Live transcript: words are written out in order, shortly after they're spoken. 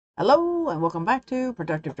Hello and welcome back to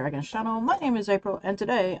Productive Dragons channel. My name is April and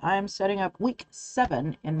today I am setting up week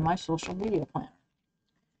 7 in my social media planner.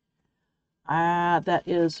 That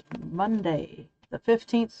is Monday the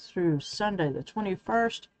 15th through Sunday the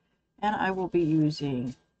 21st, and I will be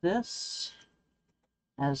using this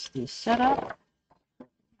as the setup. Go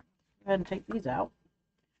ahead and take these out.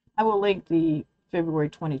 I will link the February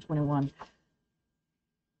 2021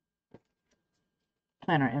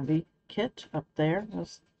 Planner Envy kit up there.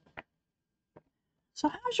 So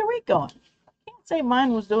how's your week going? I can't say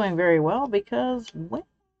mine was doing very well because, well,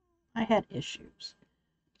 I had issues.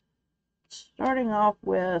 Starting off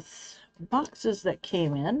with boxes that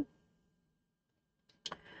came in,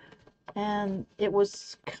 and it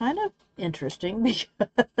was kind of interesting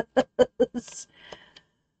because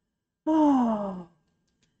I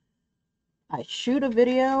shoot a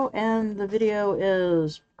video and the video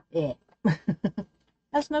is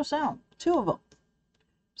has no sound. 2 of them.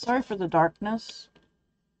 Sorry for the darkness.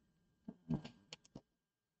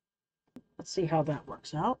 Let's see how that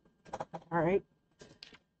works out. All right.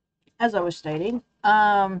 As I was stating,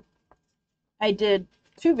 I did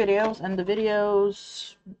 2 videos, and the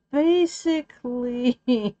videos basically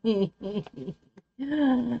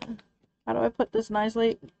how do I put this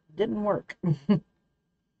nicely? Didn't work.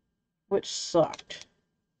 Which sucked.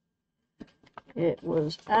 It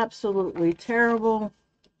was absolutely terrible.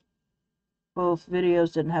 Both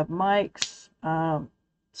videos didn't have mics.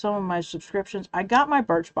 Some of my subscriptions, I got my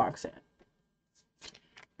Birchbox in,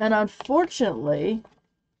 and unfortunately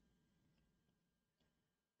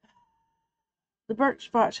the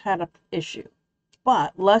Birchbox had an issue,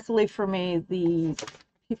 but luckily for me, the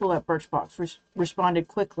people at Birchbox responded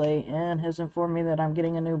quickly and has informed me that I'm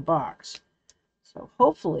getting a new box. So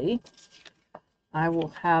hopefully I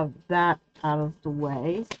will have that out of the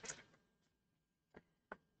way,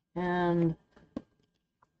 and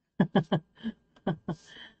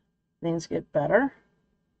things get better.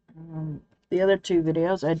 The other 2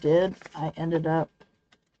 videos I ended up,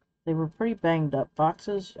 they were pretty banged up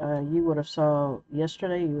boxes. You would have saw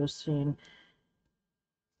yesterday, you was seeing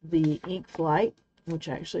the ink flight, which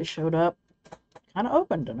actually showed up kind of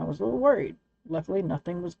opened, and I was a little worried. Luckily,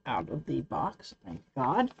 nothing was out of the box, thank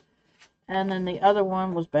God. And then the other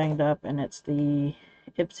one was banged up, and it's the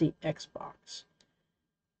Ipsy X box,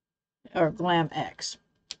 or Glam X.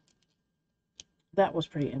 That was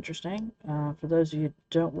pretty interesting. For those of you who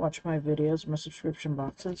don't watch my videos, my subscription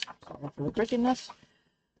boxes, sorry for the grittiness.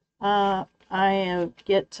 I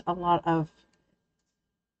get a lot of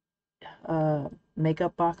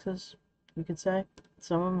makeup boxes, you could say.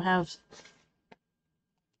 Some of them have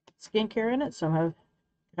skincare in it, some have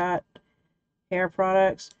got hair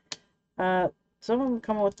products. Some of them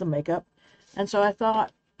come with the makeup. And so I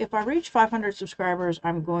thought, if I reach 500 subscribers,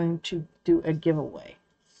 I'm going to do a giveaway.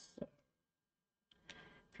 So,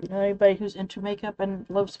 if you know anybody who's into makeup and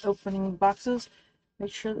loves opening boxes,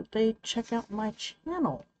 make sure that they check out my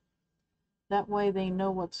channel. That way they know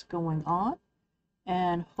what's going on,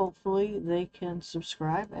 and hopefully they can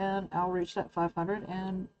subscribe, and I'll reach that 500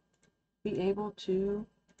 and be able to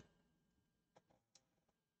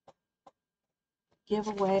give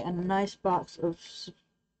away a nice box of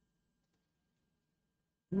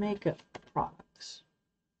makeup products.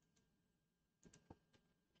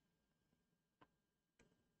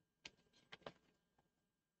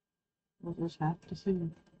 We'll just have to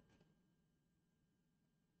see.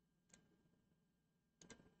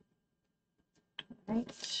 Right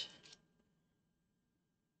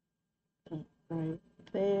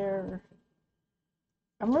there.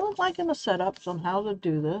 I'm really liking the setups on how to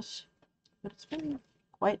do this, but it's been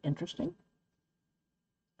quite interesting.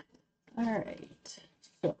 Alright,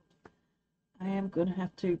 so I am going to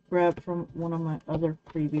have to grab from one of my other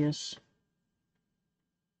previous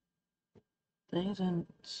things, and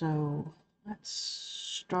so let's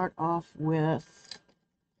start off with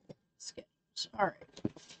schedules. Alright.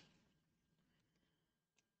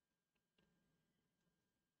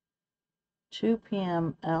 Two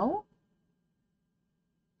p.m. L,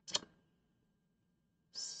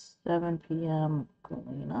 7 p.m.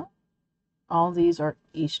 Galena. All these are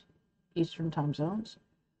Eastern time zones.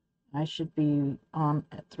 I should be on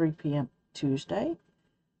at 3 p.m. Tuesday.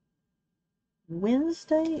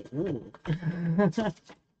 Wednesday?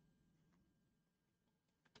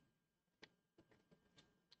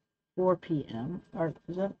 4 p.m. Or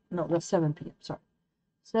is that? No, that's 7 p.m. Sorry.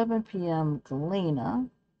 7 p.m. Galena.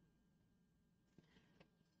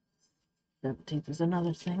 17th is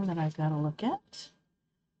another thing that I've got to look at.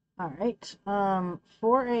 All right.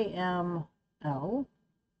 4 a.m. L.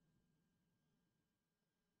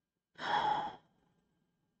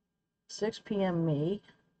 6 p.m. me.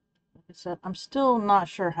 I said, I'm still not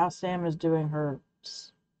sure how Sam is doing her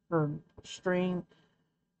stream,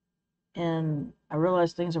 and I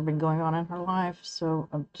realize things have been going on in her life, so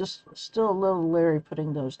I'm just still a little leery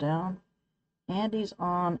putting those down. Andy's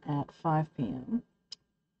on at 5 p.m.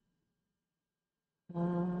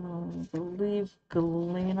 I believe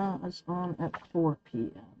Galena is on at 4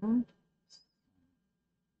 p.m.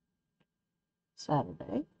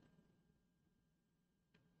 Saturday.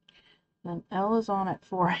 Then Elle is on at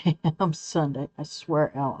 4 a.m. Sunday. I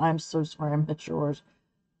swear, Elle, I'm so sorry I missed yours.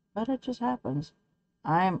 But it just happens.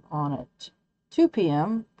 I'm on at 2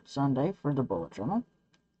 p.m. Sunday for the bullet journal.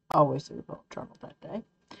 Always do the bullet journal that day.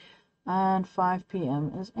 And 5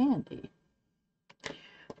 p.m. is Andy.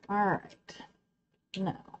 Alright.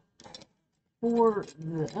 Now, for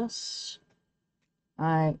this,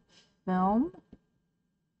 I film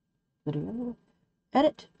video,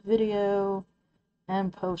 edit video,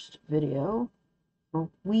 and post video for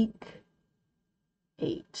week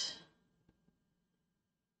 8.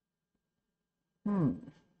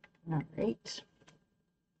 Alright.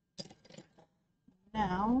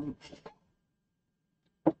 Now,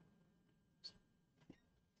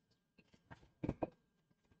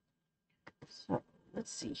 so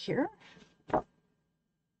let's see here.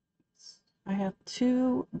 I have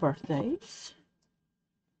 2 birthdays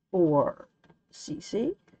for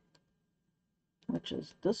Cece, which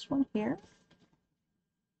is this one here,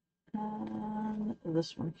 and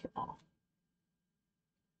this one here.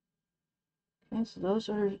 Okay, so those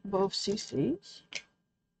are both Cece's.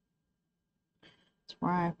 That's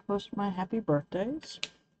where I post my happy birthdays.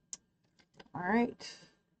 All right.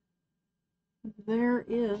 There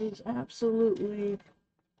is absolutely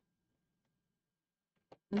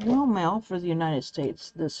no mail for the United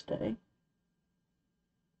States this day,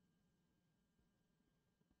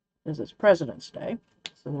 because it's President's Day.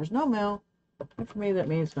 So there's no mail. And for me, that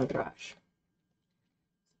means no trash.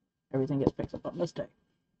 Everything gets picked up on this day.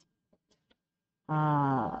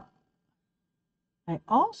 I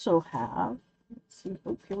also have, let's see,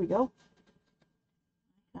 oh, here we go.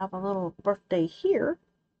 I have a little birthday here.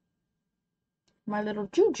 My little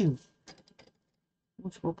Juju,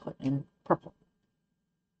 which we'll put in purple.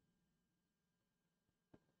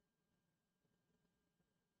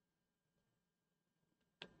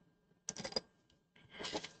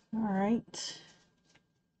 All right,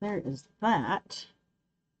 there is that.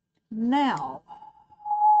 Now,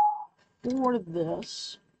 for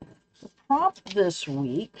this, the prompt this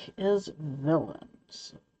week is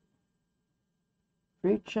villains.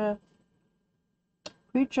 Preacher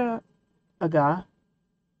Aga,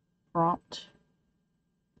 prompt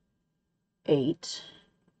 8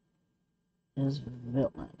 is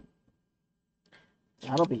villain.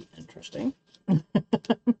 That'll be interesting.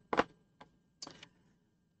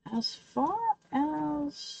 As far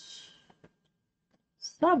as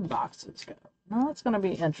sub boxes go, now that's going to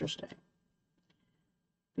be interesting.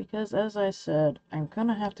 Because as I said, I'm going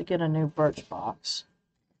to have to get a new Birchbox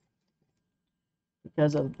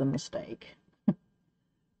because of the mistake.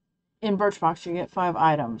 In Birchbox, you get 5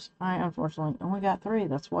 items. I unfortunately only got 3.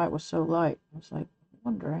 That's why it was so light. I was like,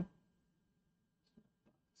 wondering.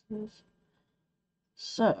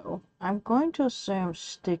 So, I'm going to assume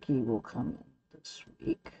Sticky will come in this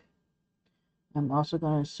week. I'm also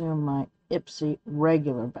going to assume my Ipsy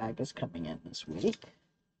regular bag is coming in this week.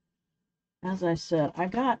 As I said, I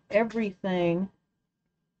got everything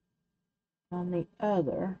on the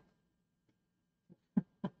other.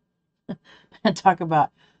 And talk about,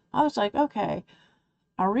 I was like, okay,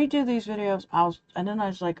 I'll redo these videos. And then I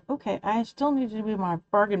was like, okay, I still need to do my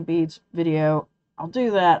bargain beads video. I'll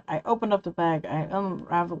do that. I opened up the bag, I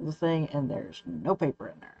unraveled the thing, and there's no paper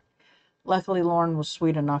in there. Luckily, Lauren was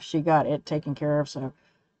sweet enough. She got it taken care of, so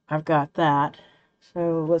I've got that.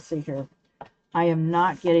 So let's see here. I am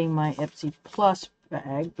not getting my Ipsy Plus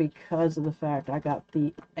bag because of the fact I got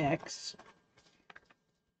the X.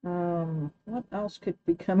 What else could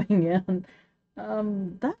be coming in?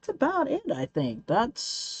 That's about it, I think.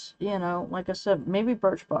 That's, you know, like I said, maybe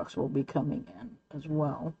Birchbox will be coming in as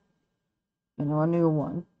well. You know, a new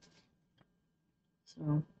one.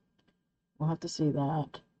 So, we'll have to see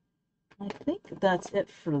that. I think that's it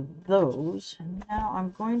for those. And now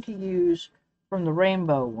I'm going to use from the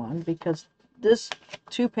rainbow one, because this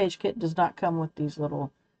 2-page kit does not come with these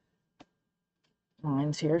little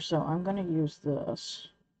lines here. So I'm going to use this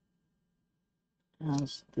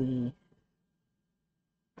as the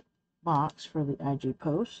box for the IG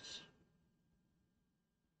posts.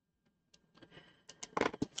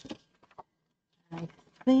 I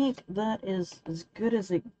think that is as good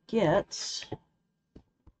as it gets.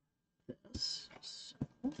 This.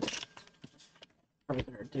 So,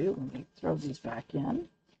 further ado, let me throw these back in.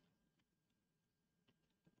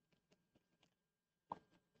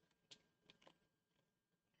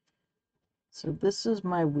 So this is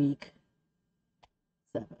my week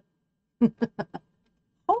 7.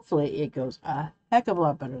 Hopefully it goes a heck of a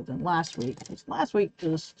lot better than last week. Because last week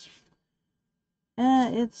just,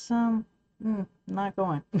 it's not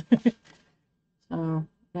going. So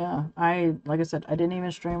yeah, like I said, I didn't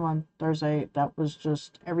even stream on Thursday. That was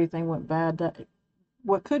just, everything went bad. That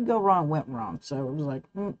what could go wrong went wrong. So it was like,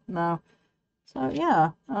 no. So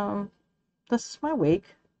yeah, this is my week.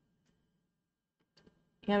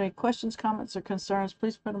 If you have any questions, comments, or concerns,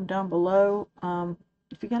 please put them down below.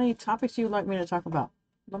 If you got any topics you would like me to talk about,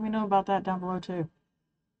 let me know about that down below too.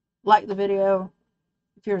 Like the video.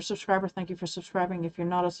 If you're a subscriber, thank you for subscribing. If you're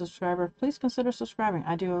not a subscriber, please consider subscribing.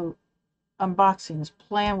 I do unboxings,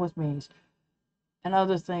 plan with me's, and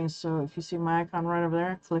other things. So if you see my icon right over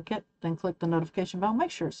there, click it, then click the notification bell.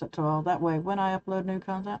 Make sure it's set to all. That way, when I upload new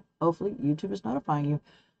content, hopefully YouTube is notifying you.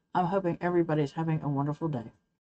 I'm hoping everybody's having a wonderful day.